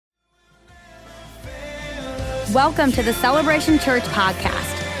Welcome to the Celebration Church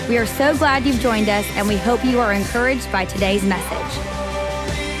podcast. We are so glad you've joined us, and we hope you are encouraged by today's message.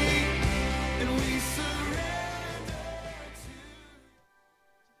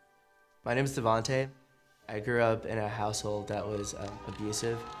 My name is Devontae. I grew up in a household that was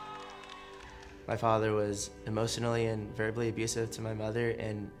abusive. My father was emotionally and verbally abusive to my mother,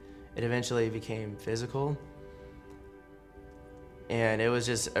 and it eventually became physical. And it was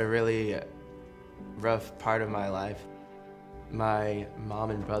just a really rough part of my life. My mom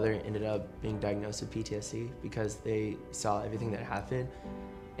and brother ended up being diagnosed with PTSD because they saw everything that happened.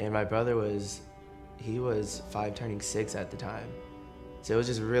 And my brother was 5 turning 6 at the time. So it was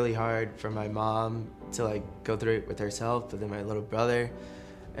just really hard for my mom to go through it with herself, but then my little brother.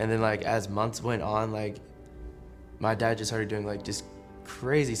 And then as months went on, my dad just started doing just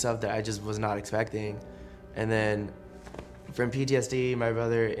crazy stuff that I just was not expecting. And then from PTSD, my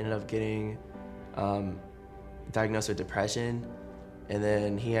brother ended up getting diagnosed with depression. And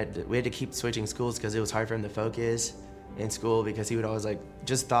then we had to keep switching schools because it was hard for him to focus in school because he would always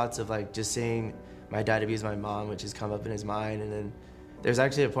just thoughts of just seeing my dad abuse my mom, which has come up in his mind. And then there's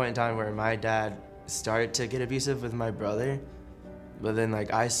actually a point in time where my dad started to get abusive with my brother, but then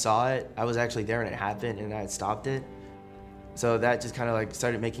I saw it. I was actually there when it happened, and I had stopped it. So that just kind of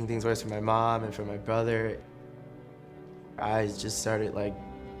started making things worse for my mom and for my brother. I just started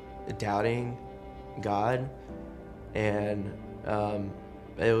doubting God, and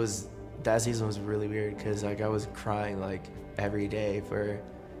that season was really weird because I was crying every day for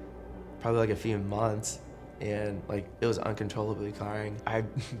probably a few months. And it was uncontrollably crying. I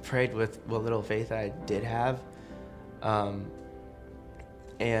prayed with what little faith I did have,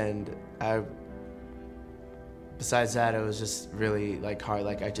 and besides that, it was just really hard.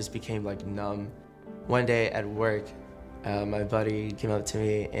 I just became numb. One day at work, my buddy came up to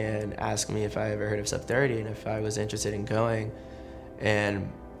me and asked me if I ever heard of Sub 30 and if I was interested in going.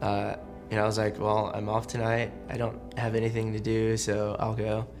 And I was like, well, I'm off tonight. I don't have anything to do, so I'll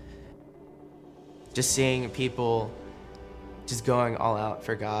go. Just seeing people just going all out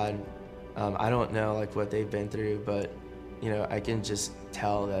for God. I don't know what they've been through, but I can just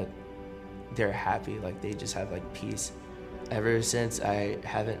tell that they're happy. They just have peace. Ever since, I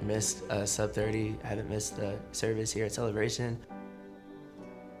haven't missed a Sub 30, I haven't missed the service here at Celebration.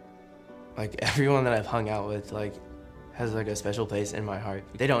 Everyone that I've hung out with has a special place in my heart.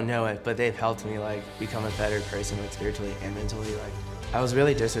 They don't know it, but they've helped me become a better person spiritually and mentally. I was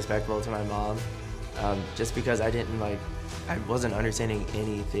really disrespectful to my mom. Just because I wasn't understanding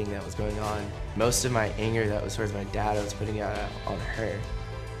anything that was going on. Most of my anger that was towards my dad, I was putting out on her.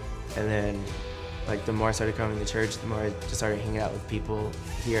 And then, the more I started coming to church, the more I just started hanging out with people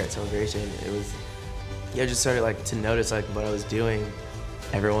here at Celebration. I just started to notice what I was doing.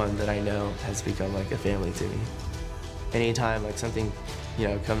 Everyone that I know has become a family to me. Anytime something,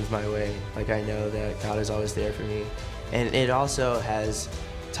 comes my way, I know that God is always there for me. And it also has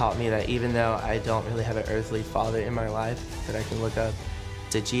taught me that even though I don't really have an earthly father in my life, that I can look up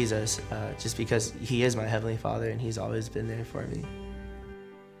to Jesus just because he is my heavenly father and he's always been there for me.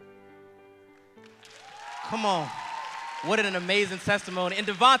 Come on. What an amazing testimony. And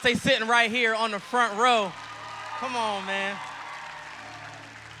Devontae sitting right here on the front row. Come on, man.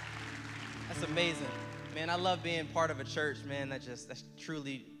 That's amazing. Man, I love being part of a church, man, that's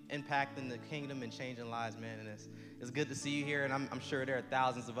truly impacting the kingdom and changing lives, man. And it's good to see you here, and I'm sure there are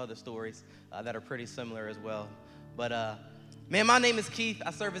thousands of other stories that are pretty similar as well. But, man, my name is Keith.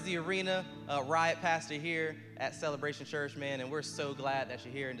 I serve as the arena Riot pastor here at Celebration Church, man, and we're so glad that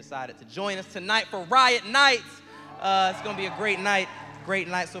you're here and decided to join us tonight for Riot Nights. It's going to be a great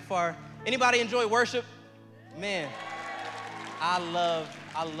night so far. Anybody enjoy worship? Man, I love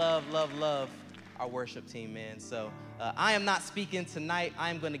our worship team, man. So I am not speaking tonight. I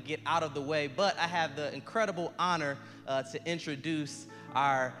am going to get out of the way, but I have the incredible honor to introduce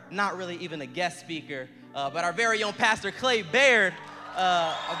our, not really even a guest speaker, but our very own Pastor Baird,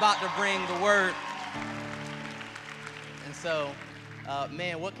 about to bring the word. And so,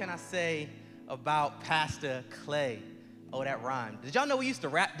 man, what can I say about Pastor Clay? Oh, that rhymed. Did y'all know we used to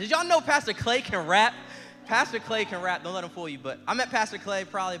rap? Did y'all know Pastor Clay can rap? Pastor Clay can rap. Don't let him fool you. But I met Pastor Clay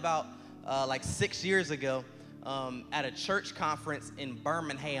probably about 6 years ago at a church conference in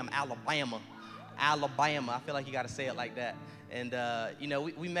Birmingham, Alabama. I feel like you got to say it like that. And,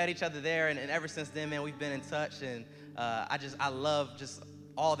 we met each other there, and ever since then, man, we've been in touch. And I love just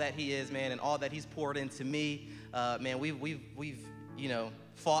all that he is, man, and all that he's poured into me. Man, we've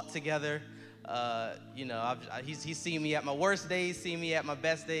fought together. He's seen me at my worst days, seen me at my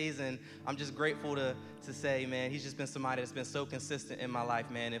best days, and I'm just grateful to say, man, he's just been somebody that's been so consistent in my life,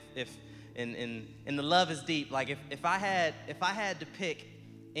 man. If and the love is deep. Like if I had to pick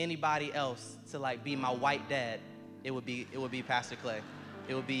anybody else to like be my white dad, it would be Pastor Clay.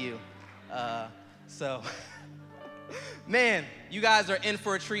 It would be you. So, man, you guys are in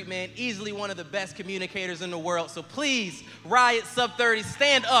for a treat, man. Easily one of the best communicators in the world. So please, Riot Sub 30,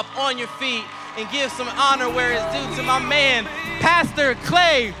 stand up on your feet and give some honor where it's due to my man, Pastor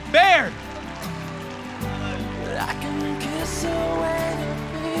Clay Baird. I can kiss away the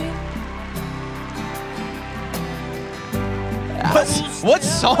pain. What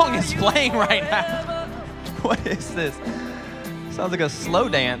song is playing right now? What is this? Sounds like a slow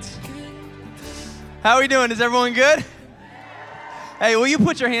dance. How are we doing? Is everyone good? Hey, will you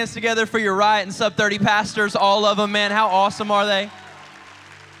put your hands together for your Riot and Sub 30 pastors, all of them, man? How awesome are they?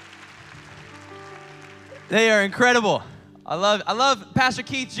 They are incredible. I love Pastor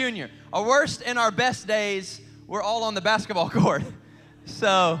Keith Jr. Our worst and our best days, we're all on the basketball court.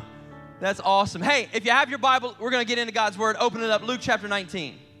 So that's awesome. Hey, if you have your Bible, we're going to get into God's Word. Open it up, Luke chapter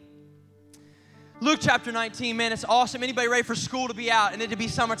 19. Luke chapter 19, man, it's awesome. Anybody ready for school to be out and it to be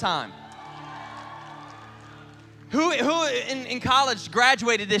summertime? Who in college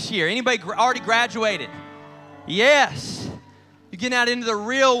graduated this year? Anybody already graduated? Yes. You're getting out into the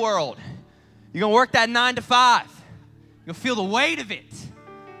real world. You're going to work that 9 to 5. You're going to feel the weight of it.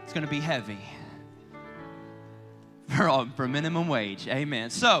 It's going to be heavy. For minimum wage. Amen.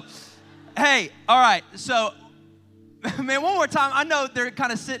 So, hey, all right. So, man, one more time. I know they're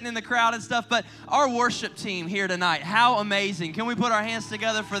kind of sitting in the crowd and stuff, but our worship team here tonight, how amazing. Can we put our hands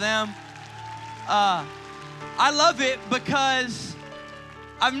together for them? I love it because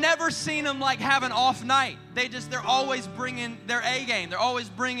I've never seen them like have an off night. They're always bringing their A game. They're always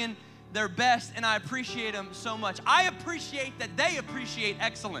bringing their best, and I appreciate them so much. I appreciate that they appreciate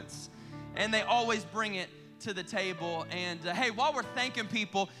excellence, and they always bring it to the table. And hey, while we're thanking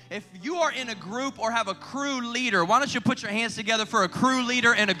people, if you are in a group or have a crew leader, why don't you put your hands together for a crew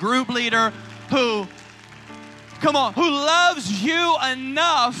leader and a group leader who loves you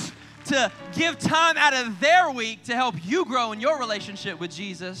enough to give time out of their week to help you grow in your relationship with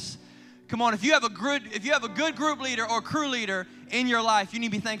Jesus. Come on, if you have a good group leader or crew leader in your life, you need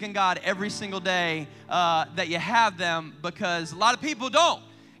to be thanking God every single day that you have them, because a lot of people don't.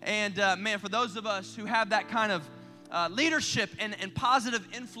 And man, for those of us who have that kind of leadership and positive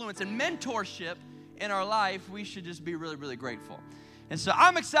influence and mentorship in our life, we should just be really, really grateful. And so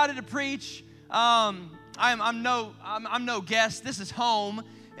I'm excited to preach. I'm no guest. This is home.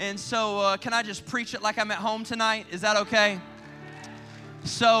 And so can I just preach it like I'm at home tonight? Is that okay?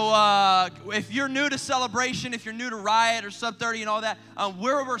 So if you're new to Celebration, if you're new to Riot or Sub 30 and all that,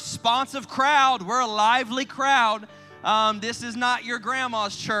 we're a responsive crowd. We're a lively crowd. This is not your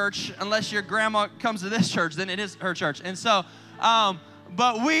grandma's church. Unless your grandma comes to this church, then it is her church. And so,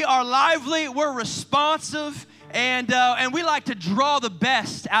 but we are lively, we're responsive, and we like to draw the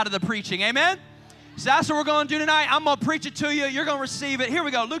best out of the preaching. Amen? So that's what we're going to do tonight. I'm going to preach it to you. You're going to receive it. Here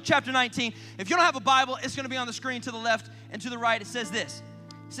we go. Luke chapter 19. If you don't have a Bible, it's going to be on the screen to the left and to the right. It says this.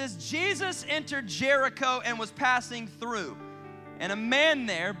 It says, Jesus entered Jericho and was passing through. And a man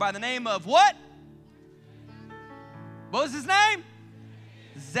there by the name of what? What was his name?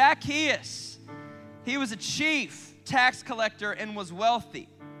 Zacchaeus. He was a chief tax collector and was wealthy.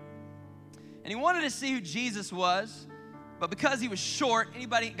 And he wanted to see who Jesus was. But because he was short,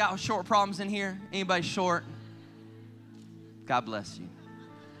 anybody got short problems in here? Anybody short? God bless you.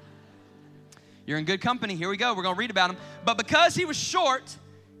 You're in good company. Here we go. We're going to read about him. But because he was short,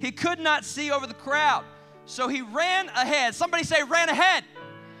 he could not see over the crowd. So he ran ahead. Somebody say, ran ahead.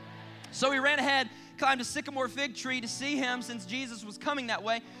 So he ran ahead, climbed a sycamore fig tree to see him, since Jesus was coming that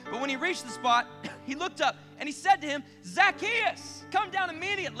way. But when he reached the spot, he looked up and he said to him, Zacchaeus, come down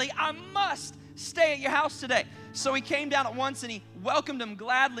immediately. I must stay at your house today. So he came down at once and he welcomed him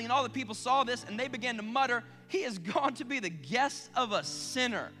gladly, and all the people saw this and they began to mutter, he has gone to be the guest of a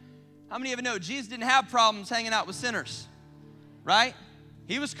sinner. How many of you know Jesus didn't have problems hanging out with sinners, right?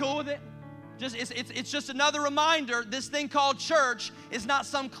 He was cool with it. It's just another reminder, this thing called church is not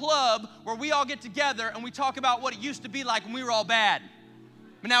some club where we all get together and we talk about what it used to be like when we were all bad,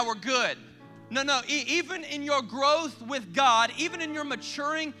 but now we're good. No, even in your growth with God, even in your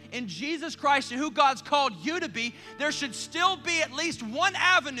maturing in Jesus Christ and who God's called you to be, there should still be at least one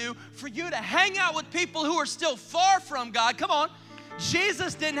avenue for you to hang out with people who are still far from God. Come on.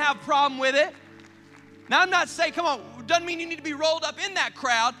 Jesus didn't have a problem with it. Now, I'm not saying, come on, doesn't mean you need to be rolled up in that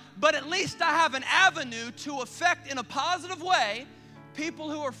crowd, but at least I have an avenue to affect in a positive way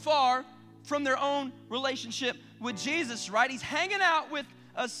people who are far from their own relationship with Jesus, right? He's hanging out with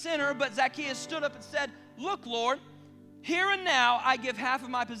a sinner, but Zacchaeus stood up and said, look, Lord, Here and now, I give half of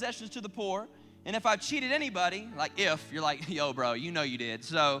my possessions to the poor. And if I've cheated anybody, like if, you're like, yo, bro, you know you did.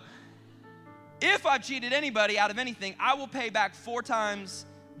 So if I've cheated anybody out of anything, I will pay back 4 times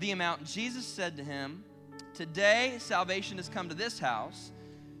the amount. Jesus said to him, today salvation has come to this house,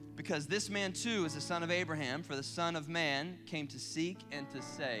 because this man too is the son of Abraham, for the Son of Man came to seek and to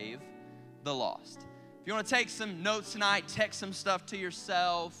save the lost. If you want to take some notes tonight, text some stuff to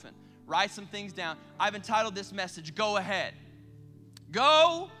yourself and write some things down. I've entitled this message, Go Ahead.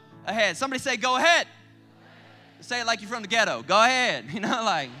 Go ahead. Somebody say, go ahead. Say it like you're from the ghetto. Go ahead. You know,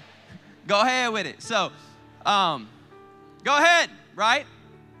 like, go ahead with it. So, go ahead, right?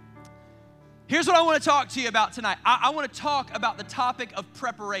 Here's what I want to talk to you about tonight. I want to talk about the topic of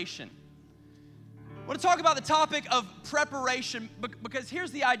preparation. I want to talk about the topic of preparation because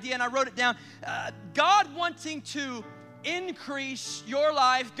here's the idea, and I wrote it down. God wanting to increase your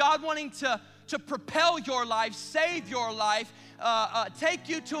life, God wanting to propel your life, save your life, take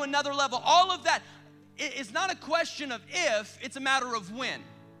you to another level. All of that is not a question of if, it's a matter of when.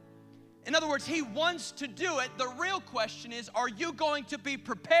 In other words, He wants to do it. The real question is, are you going to be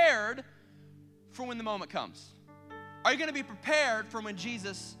prepared for when the moment comes? Are you going to be prepared for when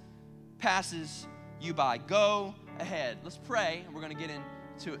Jesus passes you by? Go ahead. Let's pray, and we're going to get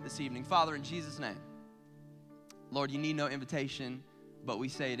into it this evening. Father, in Jesus' name, Lord, you need no invitation, but we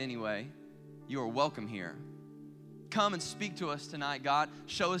say it anyway. You are welcome here. Come and speak to us tonight, God.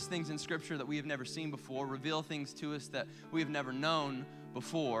 Show us things in Scripture that we have never seen before. Reveal things to us that we have never known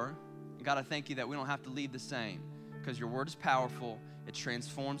before. And God, I thank you that we don't have to leave the same, because your word is powerful. It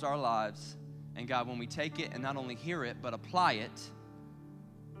transforms our lives. And God, when we take it and not only hear it, but apply it,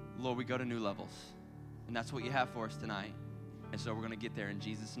 Lord, we go to new levels. And that's what you have for us tonight. And so we're going to get there in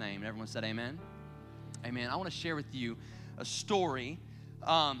Jesus' name. And everyone said amen? Amen. I want to share with you a story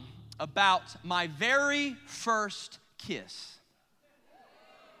about my very first kiss.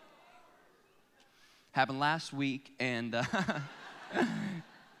 Happened last week, and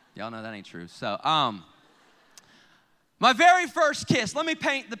y'all know that ain't true. So, my very first kiss, let me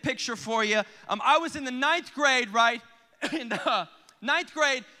paint the picture for you. I was in the 9th grade, right? In 9th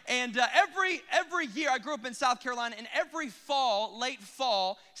grade, and every year, I grew up in South Carolina, and every fall, late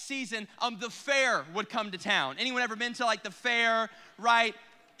fall season, the fair would come to town. Anyone ever been to like the fair, right?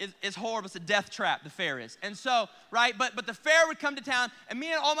 It's horrible. It's a death trap, the fair is. And so, right, but the fair would come to town, and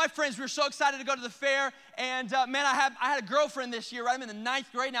me and all my friends, we were so excited to go to the fair. And man, I had a girlfriend this year, right? I'm in the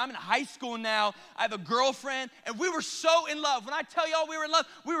 9th grade now. I'm in high school now. I have a girlfriend, and we were so in love. When I tell y'all we were in love,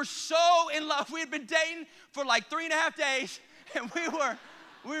 we were so in love. We had been dating for like 3.5 days, and we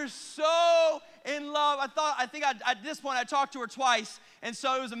were so in love. I think at this point I talked to her twice, and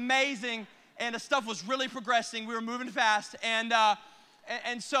so it was amazing, and the stuff was really progressing. We were moving fast, and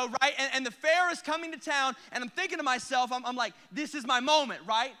so, right, and the fair is coming to town, and I'm thinking to myself, I'm like, this is my moment,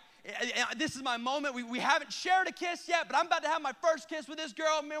 right? This is my moment. We haven't shared a kiss yet, but I'm about to have my first kiss with this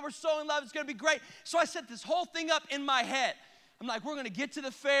girl. Man, we're so in love. It's going to be great. So I set this whole thing up in my head. I'm like, we're going to get to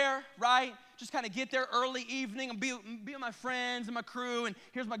the fair, right? Just kind of get there early evening and be with my friends and my crew, and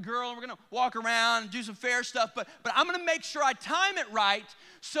here's my girl, and we're going to walk around and do some fair stuff, but I'm going to make sure I time it right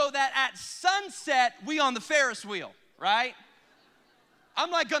so that at sunset, we on the Ferris wheel, right? I'm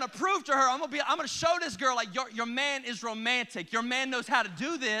like gonna prove to her, I'm gonna show this girl like your man is romantic. Your man knows how to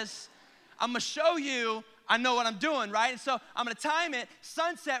do this. I'm gonna show you I know what I'm doing, right? And so I'm gonna time it.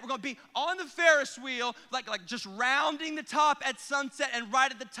 Sunset, we're gonna be on the Ferris wheel, like just rounding the top at sunset, and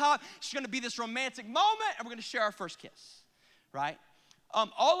right at the top, it's gonna be this romantic moment, and we're gonna share our first kiss, right?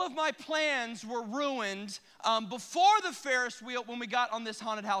 All of my plans were ruined before the Ferris wheel when we got on this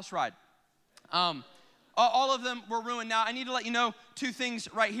haunted house ride. All of them were ruined. Now, I need to let you know 2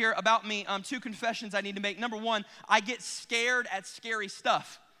 things right here about me, 2 confessions I need to make. Number 1, I get scared at scary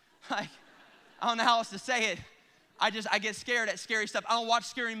stuff. Like, I don't know how else to say it. I get scared at scary stuff. I don't watch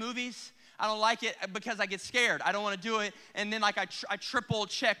scary movies. I don't like it because I get scared. I don't want to do it. And then like I triple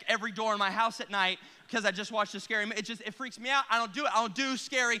check every door in my house at night because I just watched a scary movie. It freaks me out. I don't do it. I don't do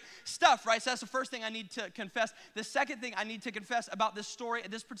scary stuff, right? So that's the first thing I need to confess. The second thing I need to confess about this story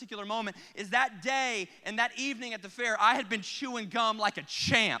at this particular moment is that day and that evening at the fair, I had been chewing gum like a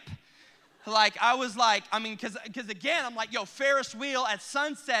champ. Like, I was like, I mean, because again, I'm like, yo, Ferris wheel at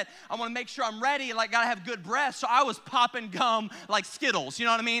sunset, I want to make sure I'm ready, like, gotta have good breath, so I was popping gum like Skittles, you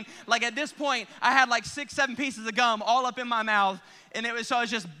know what I mean? Like, at this point, I had like 6, 7 pieces of gum all up in my mouth, and it was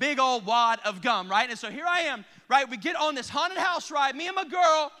just big old wad of gum, right? And so here I am, right? We get on this haunted house ride, me and my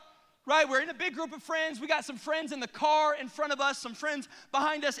girl, right? We're in a big group of friends. We got some friends in the car in front of us, some friends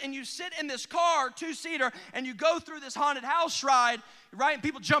behind us, and you sit in this car, 2-seater, and you go through this haunted house ride, right? And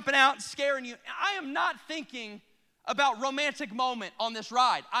people jumping out and scaring you. I am not thinking about romantic moment on this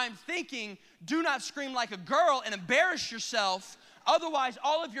ride. I'm thinking, do not scream like a girl and embarrass yourself. Otherwise,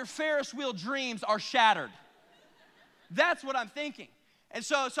 all of your Ferris wheel dreams are shattered. That's what I'm thinking. And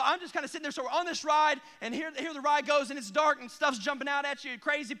so I'm just kind of sitting there. So we're on this ride, and here the ride goes, and it's dark, and stuff's jumping out at you,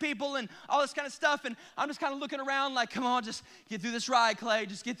 crazy people, and all this kind of stuff. And I'm just kind of looking around like, come on, just get through this ride, Clay.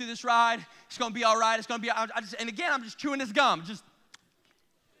 Just get through this ride. It's going to be all right. It's going to be, and again, I'm just chewing this gum.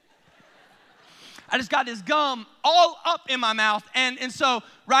 I just got this gum all up in my mouth, and so,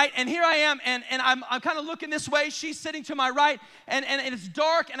 right, and here I am, and I'm kind of looking this way. She's sitting to my right, and it's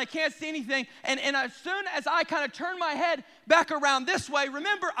dark, and I can't see anything, and as soon as I kind of turn my head back around this way,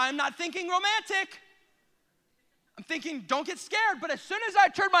 remember, I'm not thinking romantic. I'm thinking, don't get scared, but as soon as I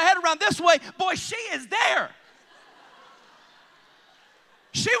turn my head around this way, boy, she is there.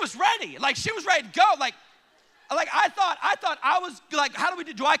 She was ready, like she was ready to go, like I thought I was like, how do we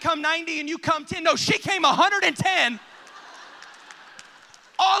do I come 90 and you come 10? No, she came 110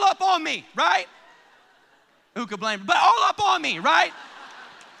 all up on me, right? Who could blame her? But all up on me, right?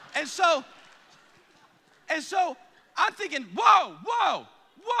 And so I'm thinking,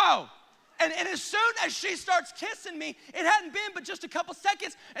 whoa. And as soon as she starts kissing me, it hadn't been but just a couple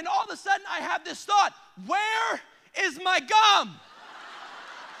seconds, and all of a sudden I have this thought, where is my gum?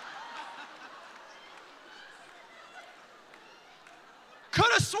 Could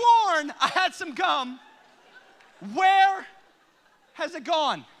have sworn I had some gum. Where has it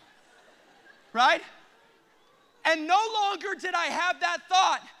gone? Right? And no longer did I have that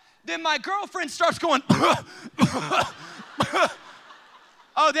thought. Then my girlfriend starts going, oh,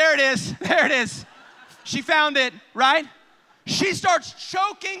 there it is. There it is. She found it, right? She starts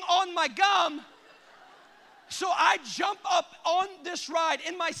choking on my gum. So I jump up on this ride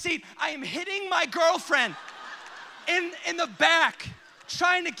in my seat. I am hitting my girlfriend in the back,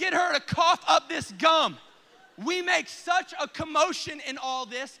 trying to get her to cough up this gum. We make such a commotion in all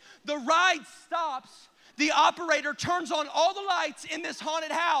this. The ride stops. The operator turns on all the lights in this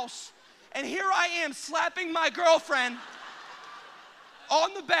haunted house. And here I am slapping my girlfriend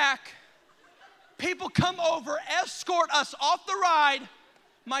on the back. People come over, escort us off the ride.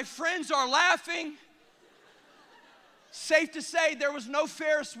 My friends are laughing. Safe to say there was no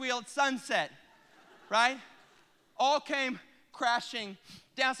Ferris wheel at sunset, right? All came crashing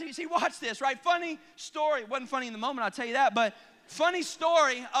down. See, watch this, right? Funny story. It wasn't funny in the moment, I'll tell you that, but funny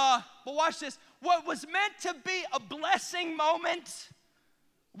story. But watch this. What was meant to be a blessing moment,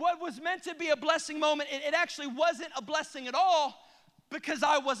 it actually wasn't a blessing at all because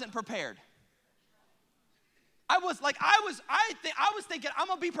I wasn't prepared. I was thinking, I'm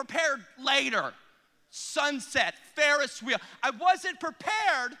gonna be prepared later. Sunset, Ferris wheel. I wasn't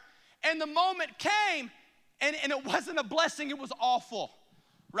prepared, and the moment came, and it wasn't a blessing, it was awful,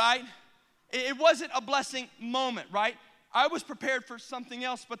 right? It wasn't a blessing moment, right? I was prepared for something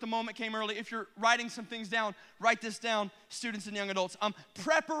else, but the moment came early. If you're writing some things down, write this down, students and young adults.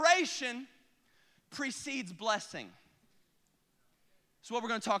 Preparation precedes blessing. That's what we're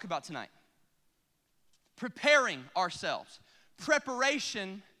going to talk about tonight. Preparing ourselves.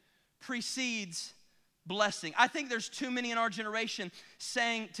 Preparation precedes blessing. I think there's too many in our generation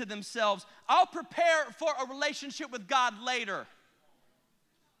saying to themselves, I'll prepare for a relationship with God later.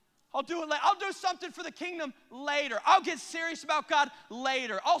 I'll do it later. I'll do something for the kingdom later. I'll get serious about God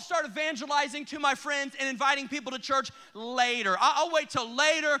later. I'll start evangelizing to my friends and inviting people to church later. I'll wait till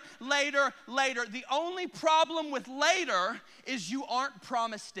later. The only problem with later is you aren't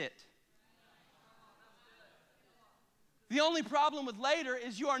promised it. The only problem with later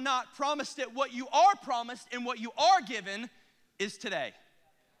is you are not promised it. What you are promised and what you are given is today.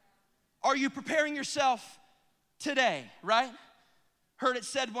 Are you preparing yourself today, right? Heard it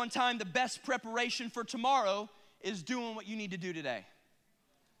said one time, the best preparation for tomorrow is doing what you need to do today.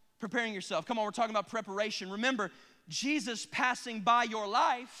 Preparing yourself. Come on, we're talking about preparation. Remember, Jesus passing by your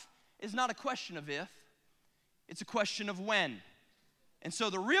life is not a question of if, it's a question of when. And so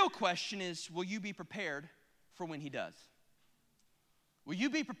the real question is, will you be prepared for when he does? Will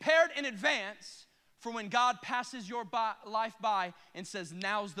you be prepared in advance for when God passes your life by and says,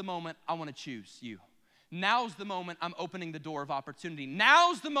 now's the moment I want to choose you. Now's the moment I'm opening the door of opportunity.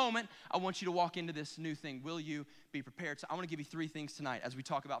 Now's the moment I want you to walk into this new thing. Will you be prepared? So I want to give you 3 things tonight as we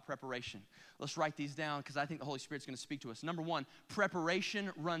talk about preparation. Let's write these down because I think the Holy Spirit's going to speak to us. Number 1,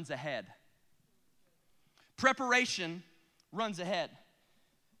 preparation runs ahead. Preparation runs ahead.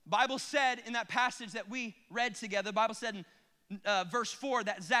 Bible said in that passage that we read together, the Bible said in verse 4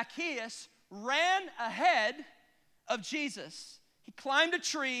 that Zacchaeus ran ahead of Jesus. He climbed a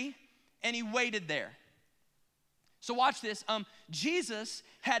tree and he waited there. So watch this. Jesus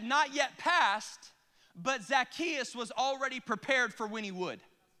had not yet passed, but Zacchaeus was already prepared for when he would.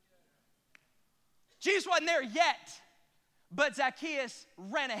 Jesus wasn't there yet, but Zacchaeus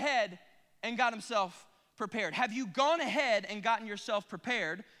ran ahead and got himself prepared. Have you gone ahead and gotten yourself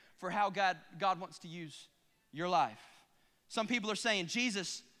prepared for how God wants to use your life? Some people are saying,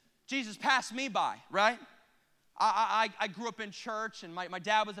 Jesus passed me by, right? I grew up in church, and my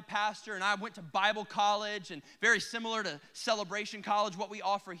dad was a pastor, and I went to Bible college, and very similar to Celebration College, what we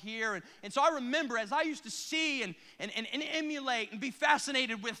offer here. And so I remember as I used to see and emulate and be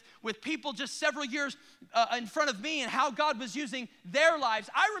fascinated with people just several years in front of me and how God was using their lives,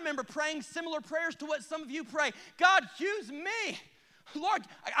 I remember praying similar prayers to what some of you pray. God, use me. Lord,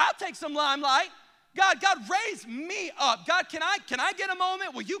 I'll take some limelight. God, raise me up. God, can I get a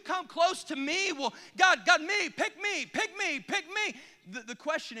moment? Will you come close to me? Will God, pick me. The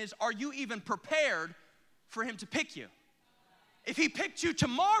question is, are you even prepared for him to pick you? If he picked you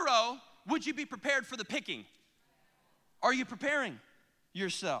tomorrow, would you be prepared for the picking? Are you preparing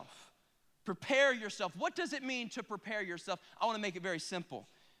yourself? Prepare yourself. What does it mean to prepare yourself? I want to make it very simple.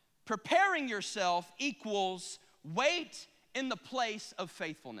 Preparing yourself equals wait in the place of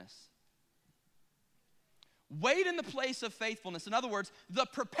faithfulness. Wait in the place of faithfulness. In other words, the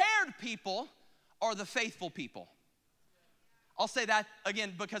prepared people are the faithful people. I'll say that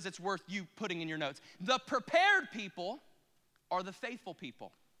again because it's worth you putting in your notes. The prepared people are the faithful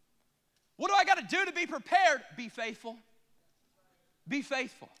people. What do I got to do to be prepared? Be faithful. Be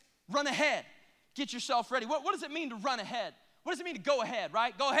faithful. Run ahead. Get yourself ready. What does it mean to run ahead? What does it mean to go ahead,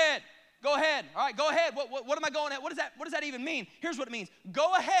 right? Go ahead. Go ahead. All right, go ahead. What am I going ahead? What does that even mean? Here's what it means.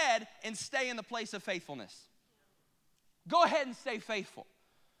 Go ahead and stay in the place of faithfulness. Go ahead and stay faithful.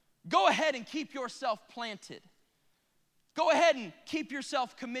 Go ahead and keep yourself planted. Go ahead and keep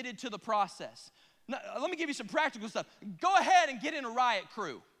yourself committed to the process. Now, let me give you some practical stuff. Go ahead and get in a Riot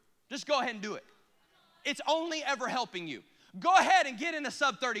crew. Just go ahead and do it. It's only ever helping you. Go ahead and get in a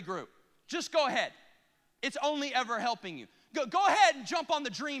sub-30 group. Just go ahead. It's only ever helping you. Go ahead and jump on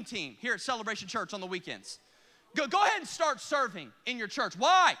the dream team here at Celebration Church on the weekends. Go ahead and start serving in your church.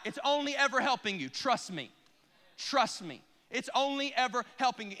 Why? It's only ever helping you. Trust me. Trust me. It's only ever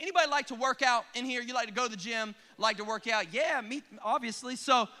helping you. Anybody like to work out in here? You like to go to the gym, like to work out? Yeah, me, obviously.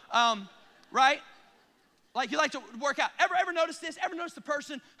 So, right? Like you like to work out. Ever notice this? Ever notice the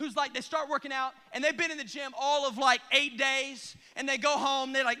person who's like, they start working out and they've been in the gym all of like 8 days and they go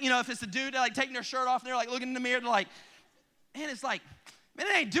home, they're like, if it's a dude, they're like taking their shirt off and they're like looking in the mirror, they're like, man, it's like, man,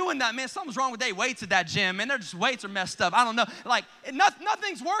 it ain't doing that, man. Something's wrong with their weights at that gym, man. Their just weights are messed up. I don't know. Like,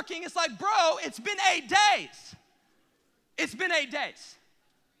 nothing's working. It's like, bro, it's been 8 days. It's been 8 days,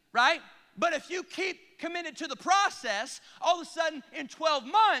 right? But if you keep committed to the process, all of a sudden in 12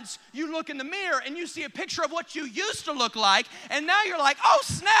 months, you look in the mirror and you see a picture of what you used to look like, and now you're like, oh,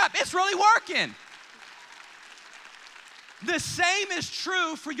 snap, it's really working. The same is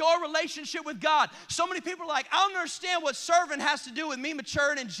true for your relationship with God. So many people are like, I don't understand what serving has to do with me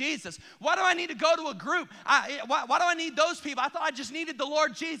maturing in Jesus. Why do I need to go to a group? Why do I need those people? I thought I just needed the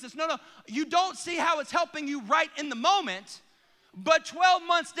Lord Jesus. No. You don't see how it's helping you right in the moment, but 12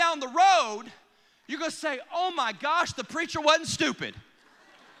 months down the road, you're going to say, oh my gosh, the preacher wasn't stupid.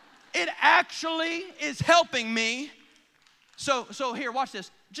 It actually is helping me. So here, watch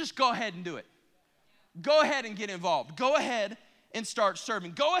this. Just go ahead and do it. Go ahead and get involved. Go ahead and start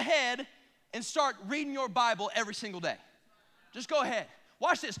serving. Go ahead and start reading your Bible every single day. Just go ahead.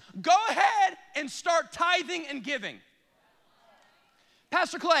 Watch this. Go ahead and start tithing and giving.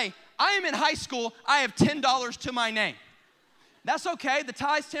 Pastor Clay, I am in high school. I have $10 to my name. That's okay. The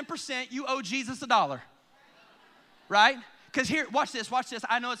tithe's 10%. You owe Jesus $1. Right? Because here, watch this.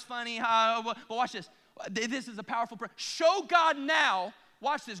 I know it's funny, but watch this. This is a powerful prayer. Show God now.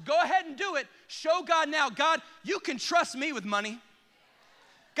 Watch this. Go ahead and do it. Show God now. God, you can trust me with money.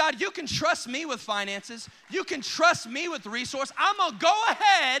 God, you can trust me with finances. You can trust me with resource. I'm going to go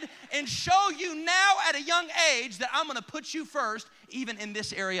ahead and show you now at a young age that I'm going to put you first, even in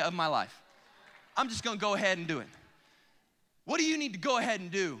this area of my life. I'm just going to go ahead and do it. What do you need to go ahead and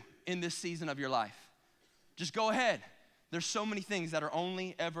do in this season of your life? Just go ahead. There's so many things that are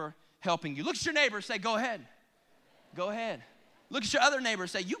only ever helping you. Look at your neighbor and say, go ahead. Go ahead. Look at your other neighbor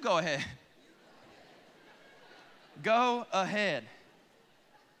and say, you go ahead. Go ahead.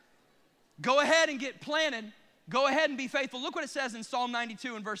 Go ahead and get planted. Go ahead and be faithful. Look what it says in Psalm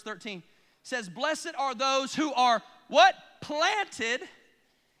 92 and verse 13. It says, blessed are those who are what? Planted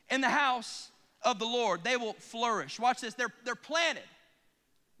in the house of the Lord. They will flourish. Watch this. They're planted.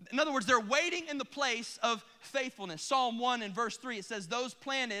 In other words, they're waiting in the place of faithfulness. Psalm 1 and verse 3, it says, those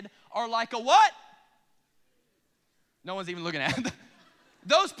planted are like a what? No one's even looking at it.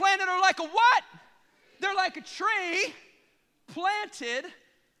 Those planted are like a what? They're like a tree planted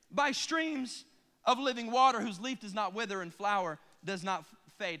by streams of living water, whose leaf does not wither and flower does not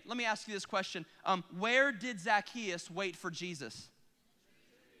fade. Let me ask you this question. Where did Zacchaeus wait for Jesus?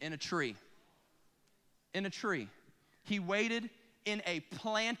 In a tree. In a tree. He waited in a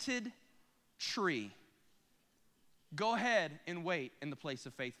planted tree. Go ahead and wait in the place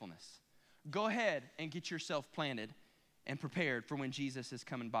of faithfulness. Go ahead and get yourself planted and prepared for when Jesus is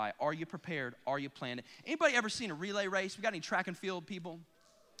coming by. Are you prepared? Are you planted? Anybody ever seen a relay race? We got any track and field people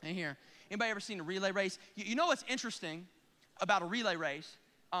in here? Anybody ever seen a relay race? You know what's interesting about a relay race?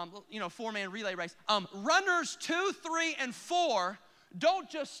 4-man relay race. Runners 2, 3, and 4 don't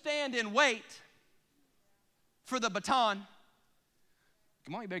just stand and wait for the baton.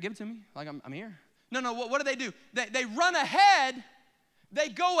 Come on, you better give it to me. Like I'm here. No, what do? They run ahead. They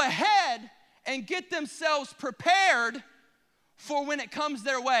go ahead and get themselves prepared for when it comes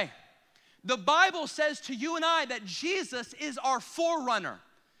their way. The Bible says to you and I that Jesus is our forerunner.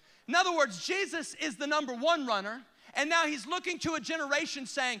 In other words, Jesus is the number one runner, and now he's looking to a generation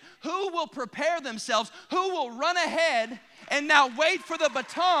saying, who will prepare themselves, who will run ahead and now wait for the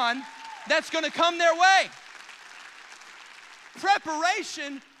baton that's going to come their way.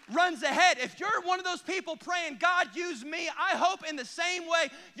 Preparation runs ahead. If you're one of those people praying, God, use me, I hope in the same way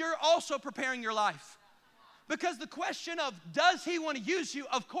you're also preparing your life. Because the question of, does he want to use you?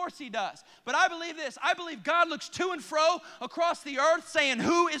 Of course he does. But I believe this. I believe God looks to and fro across the earth saying,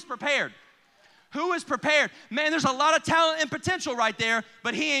 who is prepared? Who is prepared? Man, there's a lot of talent and potential right there,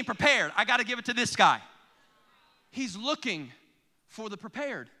 but he ain't prepared. I got to give it to this guy. He's looking for the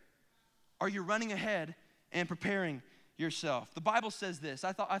prepared. Are you running ahead and preparing yourself? The Bible says this.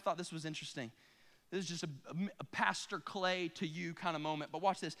 I thought this was interesting. This is just a Pastor Clay to you kind of moment. But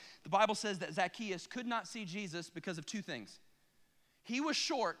watch this. The Bible says that Zacchaeus could not see Jesus because of two things. He was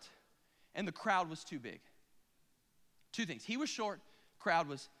short and the crowd was too big. Two things. He was short, crowd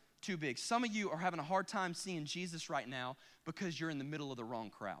was too big. Some of you are having a hard time seeing Jesus right now because you're in the middle of the wrong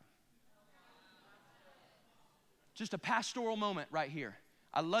crowd. Just a pastoral moment right here.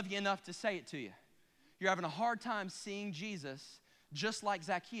 I love you enough to say it to you. You're having a hard time seeing Jesus just like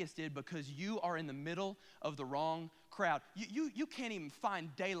Zacchaeus did because you are in the middle of the wrong crowd. You can't even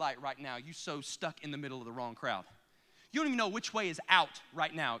find daylight right now. You're so stuck in the middle of the wrong crowd. You don't even know which way is out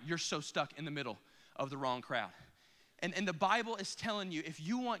right now. You're so stuck in the middle of the wrong crowd. And the Bible is telling you, if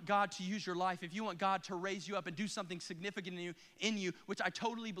you want God to use your life, if you want God to raise you up and do something significant in you, which I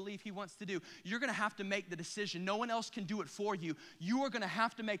totally believe he wants to do, you're going to have to make the decision. No one else can do it for you. You are going to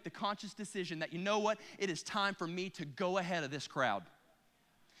have to make the conscious decision that, you know what, it is time for me to go ahead of this crowd.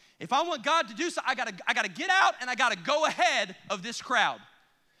 If I want God to do so, I gotta get out and I got to go ahead of this crowd.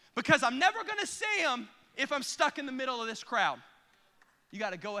 Because I'm never going to see him if I'm stuck in the middle of this crowd. You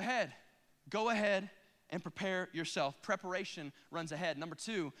got to go ahead. Go ahead and prepare yourself. Preparation runs ahead. Number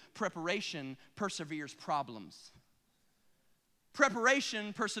 2, preparation perseveres problems.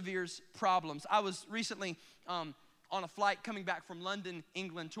 Preparation perseveres problems. I was recently on a flight coming back from London,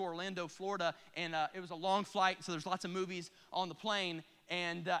 England to Orlando, Florida, and it was a long flight, so there's lots of movies on the plane.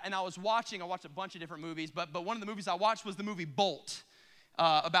 And I watched a bunch of different movies, but one of the movies I watched was the movie Bolt,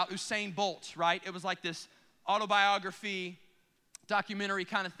 about Usain Bolt, right? It was like this autobiography, documentary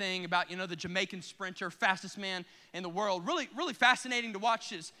kind of thing about, the Jamaican sprinter, fastest man in the world. Really, really fascinating to watch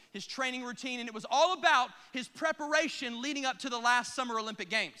his training routine, and it was all about his preparation leading up to the last Summer Olympic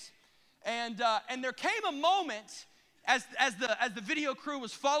Games. And there came a moment as the video crew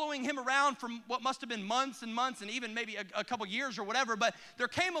was following him around for what must have been months and months and even maybe a couple years or whatever, but there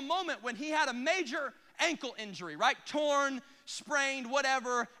came a moment when he had a major ankle injury, right? Torn, sprained,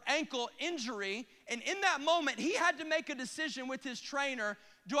 whatever, ankle injury. And in that moment, he had to make a decision with his trainer.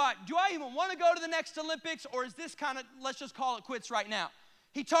 Do I even want to go to the next Olympics, or is this kind of, let's just call it quits right now?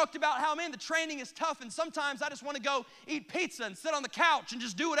 He talked about how, man, the training is tough, and sometimes I just want to go eat pizza and sit on the couch and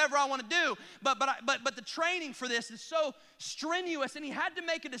just do whatever I want to do. But the training for this is so strenuous, and he had to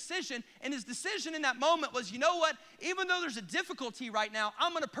make a decision. And his decision in that moment was, you know what? Even though there's a difficulty right now,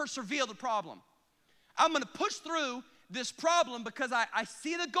 I'm going to persevere the problem. I'm going to push through this problem because I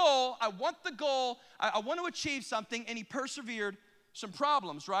see the goal. I want the goal. I want to achieve something, and he persevered some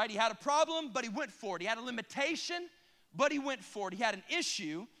problems, right? He had a problem, but he went for it. He had a limitation, but he went for it. He had an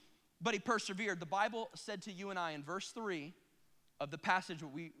issue, but he persevered. The Bible said to you and I in verse 3 of the passage that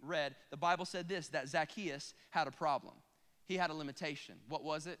we read, the Bible said this, that Zacchaeus had a problem. He had a limitation. What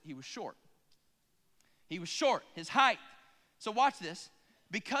was it? He was short. He was short, his height. So watch this.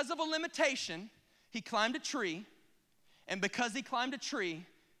 Because of a limitation, he climbed a tree, and because he climbed a tree,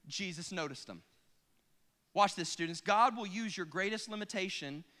 Jesus noticed him. Watch this, students. God will use your greatest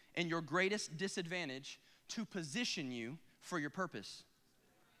limitation and your greatest disadvantage to position you for your purpose.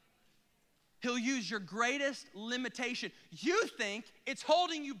 He'll use your greatest limitation. You think it's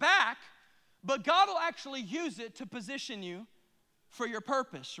holding you back, but God will actually use it to position you for your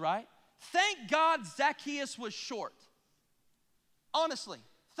purpose, right? Thank God Zacchaeus was short. Honestly,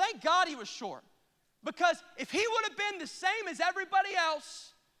 thank God he was short. Because if he would have been the same as everybody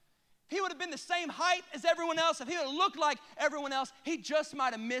else, if he would have been the same height as everyone else, if he would have looked like everyone else, he just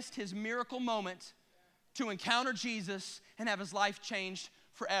might have missed his miracle moment to encounter Jesus and have his life changed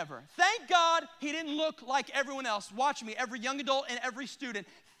forever. Thank God he didn't look like everyone else. Watch me, every young adult and every student.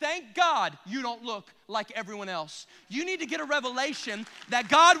 Thank God you don't look like everyone else. You need to get a revelation that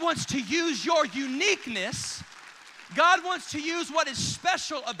God wants to use your uniqueness. God wants to use what is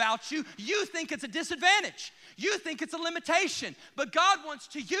special about you. You think it's a disadvantage. You think it's a limitation. But God wants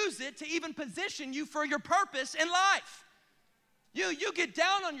to use it to even position you for your purpose in life. You get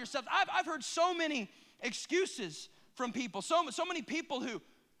down on yourself. I've heard so many excuses from people. So many people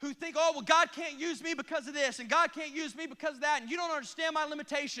who think, oh, well, God can't use me because of this, and God can't use me because of that, and you don't understand my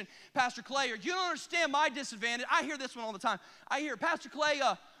limitation, Pastor Clay, or you don't understand my disadvantage. I hear this one all the time. I hear, Pastor Clay,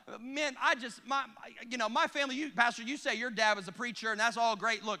 man, my family, Pastor, you say your dad was a preacher, and that's all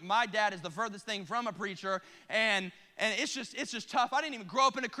great. Look, my dad is the furthest thing from a preacher, and it's just tough. I didn't even grow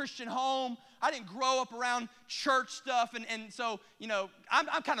up in a Christian home. I didn't grow up around church stuff, and so,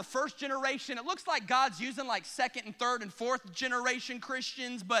 I'm kind of first generation. It looks like God's using like second and third and fourth generation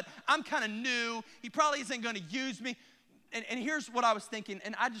Christians, but I'm kind of new. He probably isn't going to use me. And here's what I was thinking,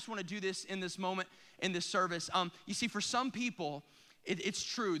 and I just want to do this in this moment, in this service. You see, for some people, it's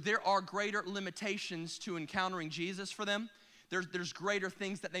true. There are greater limitations to encountering Jesus for them. There's greater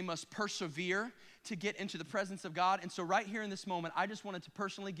things that they must persevere to get into the presence of God. And so right here in this moment, I just wanted to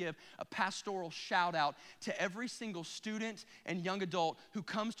personally give a pastoral shout out to every single student and young adult who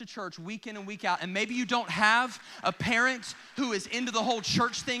comes to church week in and week out. And maybe you don't have a parent who is into the whole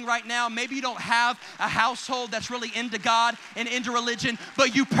church thing right now. Maybe you don't have a household that's really into God and into religion,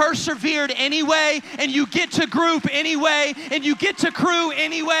 but you persevered anyway, and you get to group anyway, and you get to crew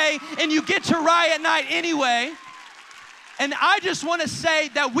anyway, and you get to Riot night anyway. And I just want to say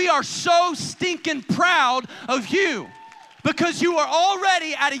that we are so stinking proud of you, because you are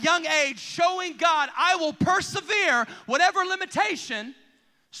already at a young age showing God, I will persevere whatever limitation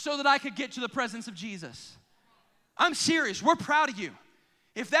so that I could get to the presence of Jesus. I'm serious. We're proud of you.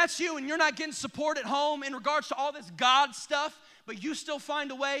 If that's you and you're not getting support at home in regards to all this God stuff, but you still find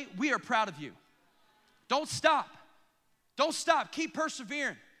a way, we are proud of you. Don't stop. Don't stop. Keep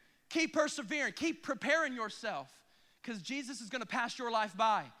persevering. Keep persevering. Keep preparing yourself. Because Jesus is going to pass your life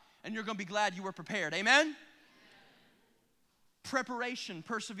by, and you're going to be glad you were prepared. Amen? Preparation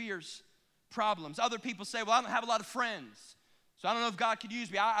perseveres problems. Other people say, well, I don't have a lot of friends, so I don't know if God could use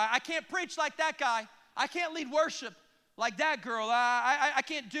me. I can't preach like that guy. I can't lead worship like that girl. I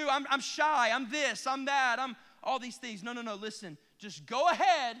can't do, I'm shy. I'm this, I'm that, I'm all these things. No, listen. Just go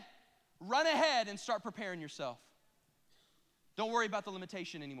ahead, run ahead, and start preparing yourself. Don't worry about the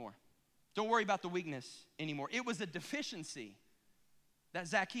limitation anymore. Don't worry about the weakness anymore. It was a deficiency that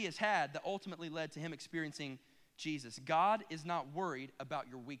Zacchaeus had that ultimately led to him experiencing Jesus. God is not worried about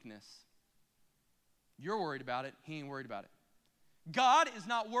your weakness. You're worried about it. He ain't worried about it. God is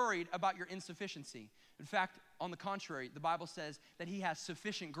not worried about your insufficiency. In fact, on the contrary, the Bible says that he has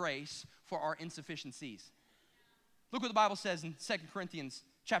sufficient grace for our insufficiencies. Look what the Bible says in 2 Corinthians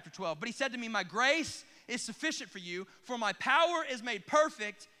chapter 12. But he said to me, my grace is sufficient for you, for my power is made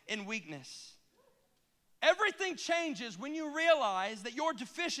perfect in weakness. Everything changes when you realize that your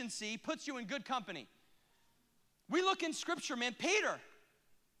deficiency puts you in good company. We look in Scripture, man. Peter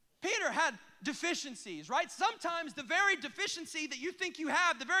had deficiencies, right? Sometimes the very deficiency that you think you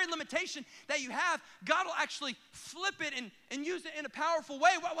have, the very limitation that you have, God will actually flip it and use it in a powerful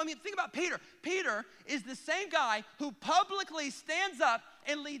way. Well, I mean, think about Peter. Peter is the same guy who publicly stands up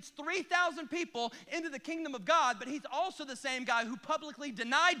and leads 3,000 people into the kingdom of God, but he's also the same guy who publicly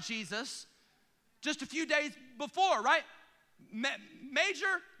denied Jesus just a few days before, right? Major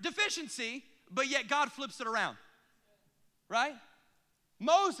deficiency, but yet God flips it around, right?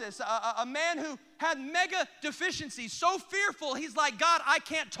 Moses, a man who had mega deficiencies, so fearful, he's like, God, I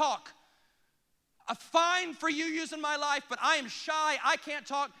can't talk. Fine for you using my life, but I am shy, I can't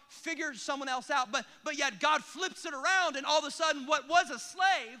talk, figure someone else out. But yet God flips it around, and all of a sudden what was a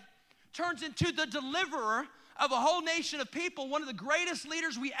slave turns into the deliverer of a whole nation of people, one of the greatest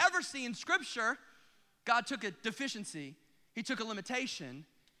leaders we ever see in Scripture. God took a deficiency, he took a limitation,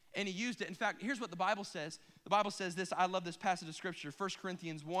 and he used it. In fact, here's what the Bible says. The Bible says this, I love this passage of Scripture. 1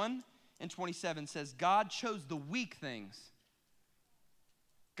 Corinthians 1:27 says, God chose the weak things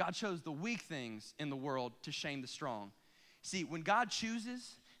God chose the weak things in the world to shame the strong. See, when God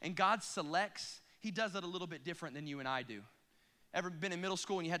chooses and God selects, he does it a little bit different than you and I do. Ever been in middle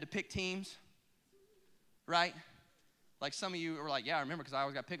school and you had to pick teams? Right? Like some of you were like, yeah, I remember because I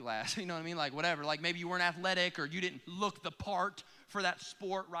always got picked last. You know what I mean? Like whatever. Like maybe you weren't athletic or you didn't look the part for that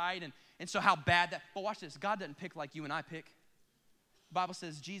sport, right? And so how bad that, but watch this. God doesn't pick like you and I pick. The Bible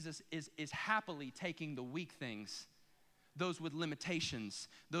says Jesus is happily taking the weak things, those with limitations,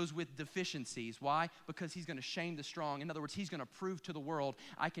 those with deficiencies. Why? Because he's going to shame the strong. In other words, he's going to prove to the world,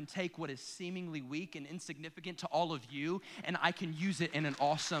 I can take what is seemingly weak and insignificant to all of you, and I can use it in an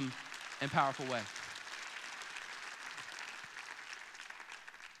awesome and powerful way.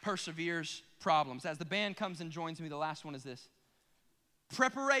 Perseveres problems. As the band comes and joins me, the last one is this.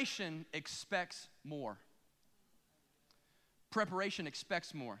 Preparation expects more. Preparation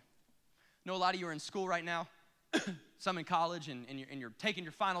expects more. I know a lot of you are in school right now, some in college, and you're taking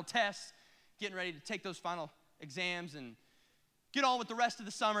your final tests, getting ready to take those final exams and get on with the rest of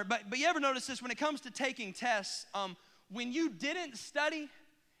the summer. But you ever notice this? When it comes to taking tests, when you didn't study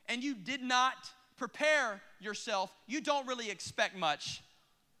and you did not prepare yourself, you don't really expect much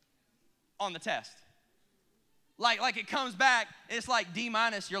on the test. Like it comes back, it's like D-,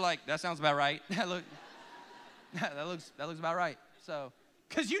 you're like, that sounds about right. that looks about right. So,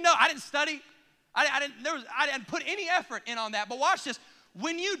 because you know, I didn't study. I didn't put any effort in on that. But watch this.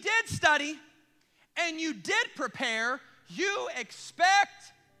 When you did study and you did prepare, you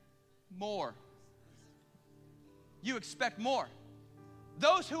expect more. You expect more.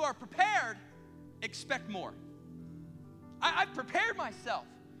 Those who are prepared expect more. I've prepared myself.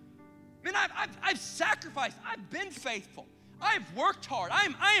 Man, I've sacrificed. I've been faithful. I've worked hard.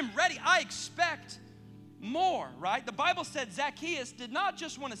 I am ready. I expect more, right? The Bible said Zacchaeus did not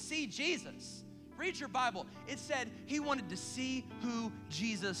just want to see Jesus. Read your Bible. It said he wanted to see who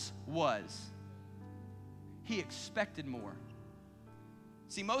Jesus was. He expected more.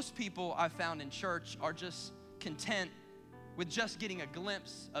 See, most people I've found in church are just content with just getting a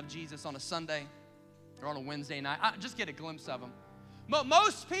glimpse of Jesus on a Sunday or on a Wednesday night. Just get a glimpse of him.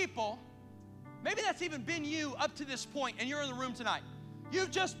 Most people, maybe that's even been you up to this point, and you're in the room tonight. You've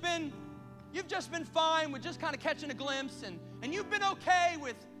just been fine with just kind of catching a glimpse, and you've been okay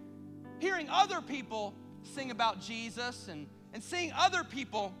with hearing other people sing about Jesus and seeing other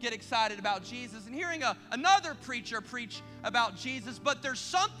people get excited about Jesus and hearing another preacher preach about Jesus. But there's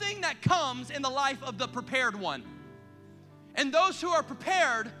something that comes in the life of the prepared one. And those who are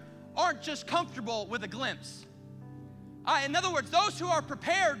prepared aren't just comfortable with a glimpse. In other words, those who are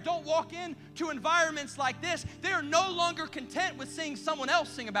prepared don't walk into environments like this. They are no longer content with seeing someone else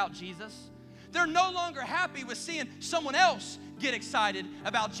sing about Jesus. They're no longer happy with seeing someone else get excited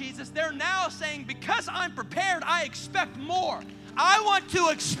about Jesus. They're now saying, because I'm prepared, I expect more. I want to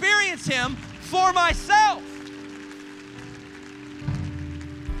experience him for myself.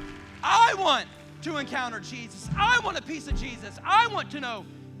 I want to encounter Jesus. I want a piece of Jesus. I want to know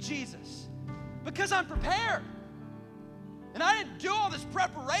Jesus because I'm prepared. And I didn't do all this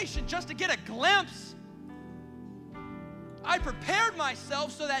preparation just to get a glimpse. I prepared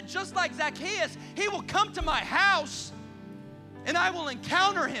myself so that just like Zacchaeus, he will come to my house and I will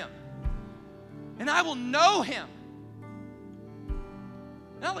encounter him and I will know him.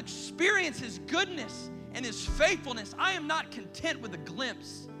 And I'll experience his goodness and his faithfulness. I am not content with a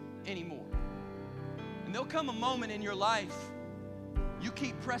glimpse anymore. And there'll come a moment in your life, you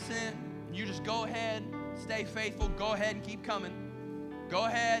keep pressing in, and you just go ahead, stay faithful, go ahead and keep coming. Go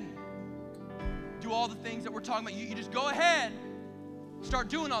ahead, do all the things that we're talking about. You just go ahead, start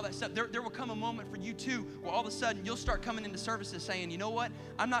doing all that stuff. There will come a moment for you too where all of a sudden you'll start coming into services saying, you know what?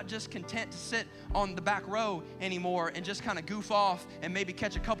 I'm not just content to sit on the back row anymore and just kind of goof off and maybe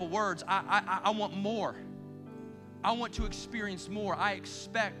catch a couple words. I want more. I want to experience more. I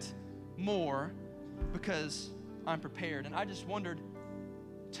expect more because I'm prepared. And I just wondered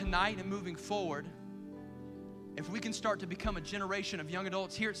tonight and moving forward, if we can start to become a generation of young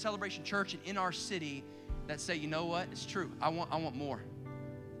adults here at Celebration Church and in our city that say, you know what, it's true, I want more.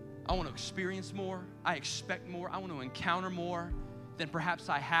 I want to experience more. I expect more. I want to encounter more than perhaps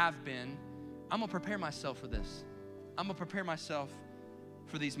I have been. I'm going to prepare myself for this. I'm going to prepare myself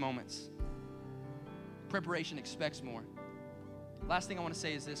for these moments. Preparation expects more. Last thing I want to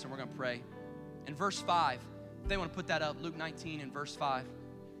say is this, and we're going to pray. In verse 5, if they want to put that up, Luke 19 and verse 5.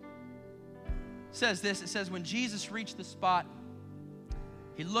 Says this, it says, when Jesus reached the spot,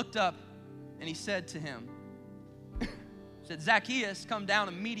 he looked up and he said to him, said, Zacchaeus, come down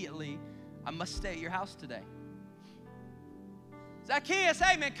immediately. I must stay at your house today. Zacchaeus,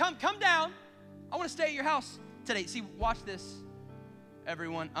 hey man, come down. I want to stay at your house today. See, watch this.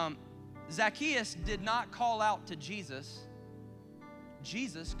 everyone. Zacchaeus did not call out to Jesus.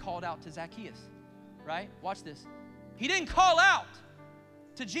 Jesus called out to Zacchaeus, right? Watch this. He didn't call out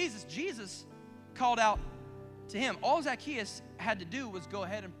to Jesus. Jesus called out to him. All Zacchaeus had to do was go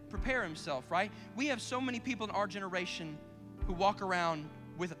ahead and prepare himself, right? We have so many people in our generation who walk around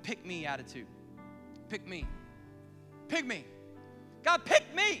with a pick me attitude. Pick me. Pick me. God, pick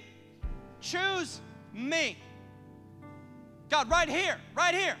me. Choose me. God, right here,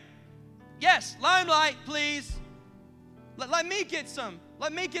 right here. Yes, limelight, please. Let me get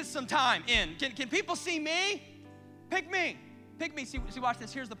some time in. Can people see me? Pick me. Pick me. See, watch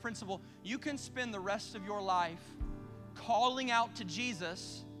this. Here's the principle. You can spend the rest of your life calling out to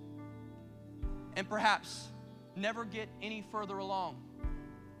Jesus and perhaps never get any further along.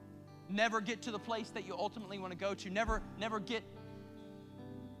 Never get to the place that you ultimately want to go to. Never get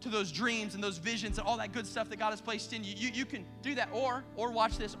to those dreams and those visions and all that good stuff that God has placed in you. You can do that. Or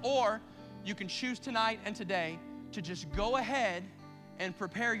watch this. Or you can choose tonight and today to just go ahead and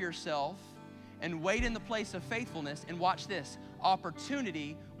prepare yourself and wait in the place of faithfulness. And watch this.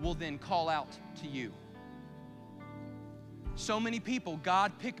 Opportunity will then call out to you. So many people,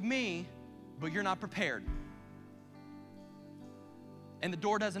 God, pick me, but you're not prepared. And the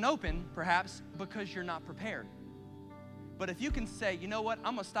door doesn't open, perhaps, because you're not prepared. But if you can say, you know what,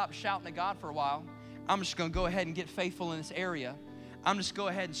 I'm going to stop shouting at God for a while. I'm just going to go ahead and get faithful in this area. I'm just going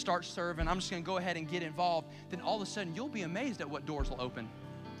to go ahead and start serving. I'm just going to go ahead and get involved. Then all of a sudden, you'll be amazed at what doors will open.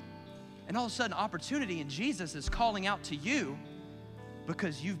 And all of a sudden, opportunity in Jesus is calling out to you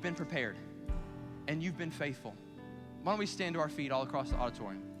because you've been prepared and you've been faithful. Why don't we stand to our feet all across the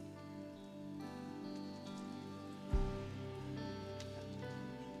auditorium?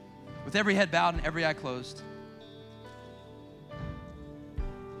 With every head bowed and every eye closed.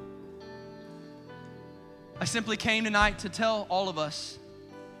 I simply came tonight to tell all of us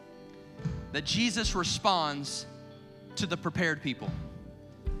that Jesus responds to the prepared people.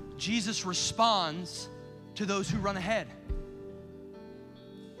 Jesus responds to those who run ahead.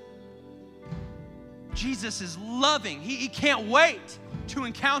 Jesus is loving. He can't wait to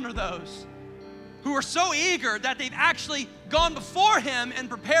encounter those who are so eager that they've actually gone before him and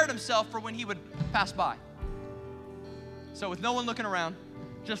prepared himself for when he would pass by. So with no one looking around,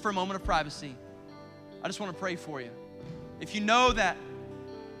 just for a moment of privacy, I just want to pray for you. If you know that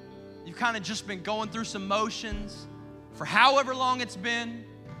you've kind of just been going through some motions for however long it's been,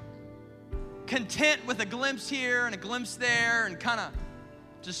 content with a glimpse here and a glimpse there and kind of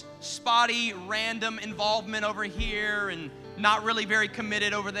just spotty, random involvement over here and not really very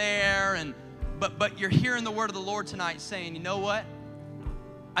committed over there, but you're hearing the word of the Lord tonight saying, you know what?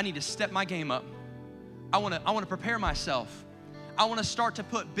 I need to step my game up. I want to prepare myself. I want to start to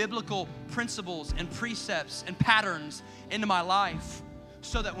put biblical principles and precepts and patterns into my life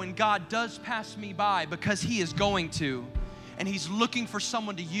so that when God does pass me by, because he is going to, and he's looking for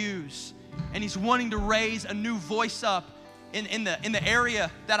someone to use, and he's wanting to raise a new voice up in the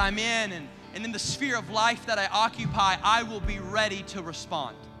area that I'm in and in the sphere of life that I occupy, I will be ready to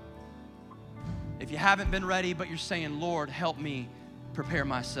respond. If you haven't been ready, but you're saying, Lord, help me prepare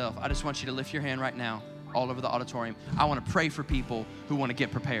myself, I just want you to lift your hand right now all over the auditorium. I want to pray for people who want to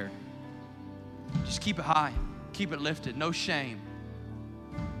get prepared. Just keep it high. Keep it lifted. No shame.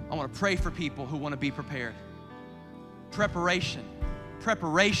 I want to pray for people who want to be prepared. Preparation.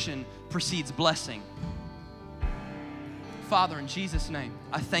 Preparation precedes blessing. Father, in Jesus' name,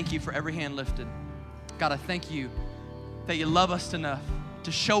 I thank you for every hand lifted. God, I thank you that you love us enough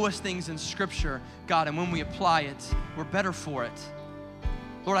to show us things in Scripture, God, and when we apply it, we're better for it.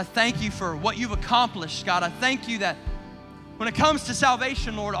 Lord, I thank you for what you've accomplished, God. I thank you that when it comes to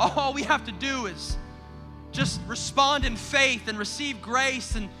salvation, Lord, all we have to do is just respond in faith and receive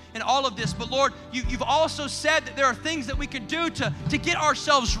grace and all of this. But Lord, you've also said that there are things that we could do to get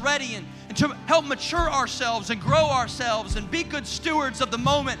ourselves ready and to help mature ourselves and grow ourselves and be good stewards of the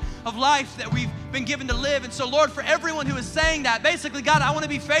moment of life that we've been given to live. And so, Lord, for everyone who is saying that, basically, God, I want to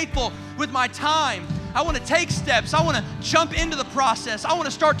be faithful with my time. I want to take steps. I want to jump into the process. I want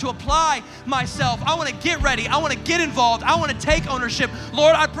to start to apply myself. I want to get ready. I want to get involved. I want to take ownership.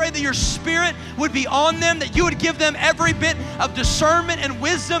 Lord, I pray that your Spirit would be on them, that you would give them every bit of discernment and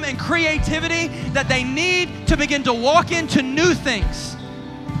wisdom and creativity that they need to begin to walk into new things.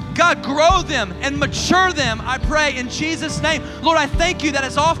 God, grow them and mature them, I pray in Jesus' name. Lord, I thank you that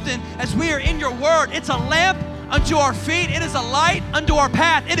as often as we are in your word, it's a lamp unto our feet. It is a light unto our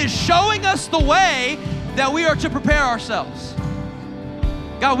path. It is showing us the way that we are to prepare ourselves.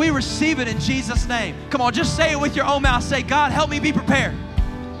 God, we receive it in Jesus' name. Come on, just say it with your own mouth. Say, God, help me be prepared.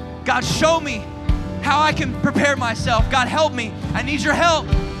 God, show me how I can prepare myself. God, help me. I need your help.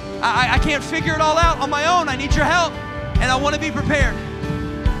 I can't figure it all out on my own. I need your help, and I want to be prepared.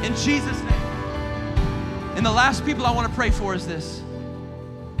 In Jesus' name. And the last people I want to pray for is this.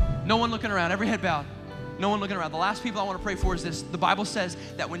 No one looking around, every head bowed. No one looking around. The last people I want to pray for is this. The Bible says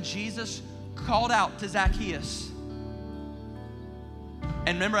that when Jesus called out to Zacchaeus,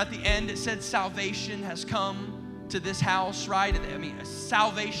 and remember at the end it said salvation has come to this house, right? I mean, a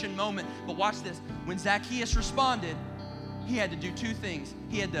salvation moment. But watch this. When Zacchaeus responded, he had to do two things.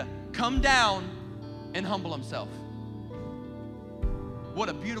 He had to come down and humble himself. What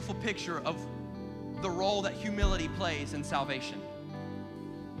a beautiful picture of the role that humility plays in salvation.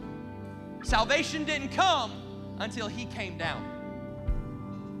 Salvation didn't come until he came down.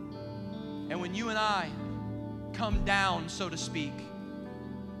 And when you and I come down, so to speak,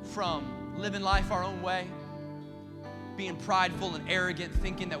 from living life our own way, being prideful and arrogant,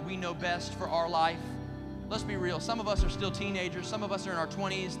 thinking that we know best for our life. Let's be real. Some of us are still teenagers. Some of us are in our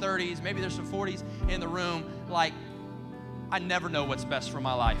 20s, 30s. Maybe there's some 40s in the room. Like, I never know what's best for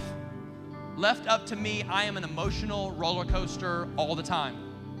my life. Left up to me, I am an emotional roller coaster all the time.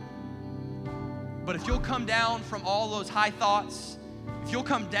 But if you'll come down from all those high thoughts, if you'll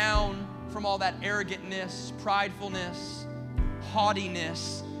come down from all that arrogantness, pridefulness,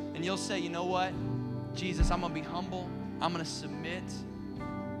 haughtiness, and you'll say, you know what? Jesus, I'm gonna be humble. I'm gonna submit.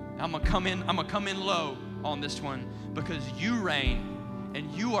 I'm gonna come in low on this one because you reign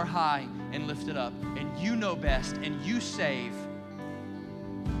and you are high and lifted up and you know best and you save.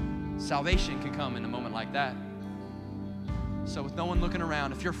 Salvation can come in a moment like that. So with no one looking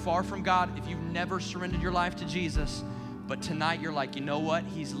around, if you're far from God, if you've never surrendered your life to Jesus, but tonight you're like, you know what?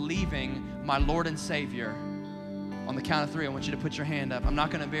 He's leaving my Lord and Savior. On the count of 3, I want you to put your hand up. I'm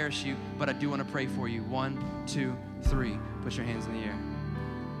not gonna embarrass you, but I do wanna pray for you. 1, 2, 3. Put your hands in the air.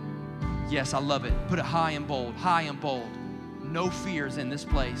 Yes, I love it. Put it high and bold, high and bold. No fears in this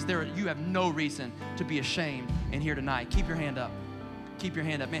place. You have no reason to be ashamed in here tonight. Keep your hand up. Keep your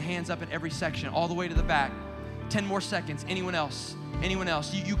hand up. Man, hands up in every section, all the way to the back. 10 more seconds. Anyone else? Anyone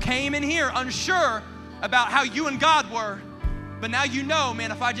else? You came in here unsure about how you and God were, but now you know,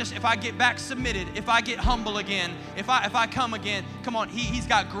 man, if I get back submitted, if I get humble again, if I come again, come on, he's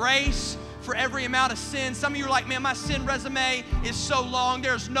got grace for every amount of sin. Some of you are like, man, my sin resume is so long,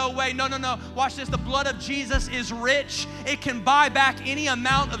 there's no way. No. Watch this. The blood of Jesus is rich. It can buy back any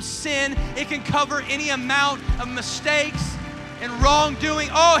amount of sin. It can cover any amount of mistakes and wrongdoing.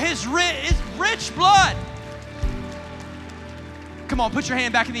 Oh, his rich blood. Come on, put your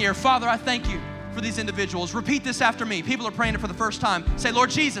hand back in the air. Father, I thank you for these individuals. Repeat this after me. People are praying it for the first time. Say, Lord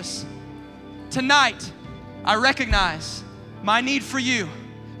Jesus, tonight I recognize my need for you,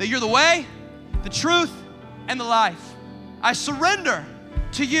 that you're the way, the truth, and the life. I surrender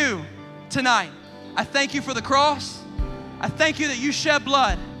to you tonight. I thank you for the cross. I thank you that you shed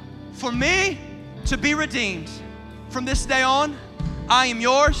blood for me to be redeemed. From this day on, I am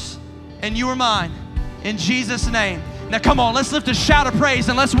yours and you are mine. In Jesus' name. Now come on, let's lift a shout of praise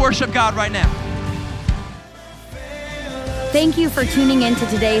and let's worship God right now. Thank you for tuning in to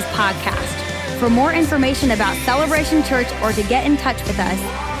today's podcast. For more information about Celebration Church or to get in touch with us,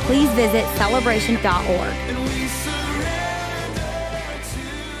 please visit celebration.org.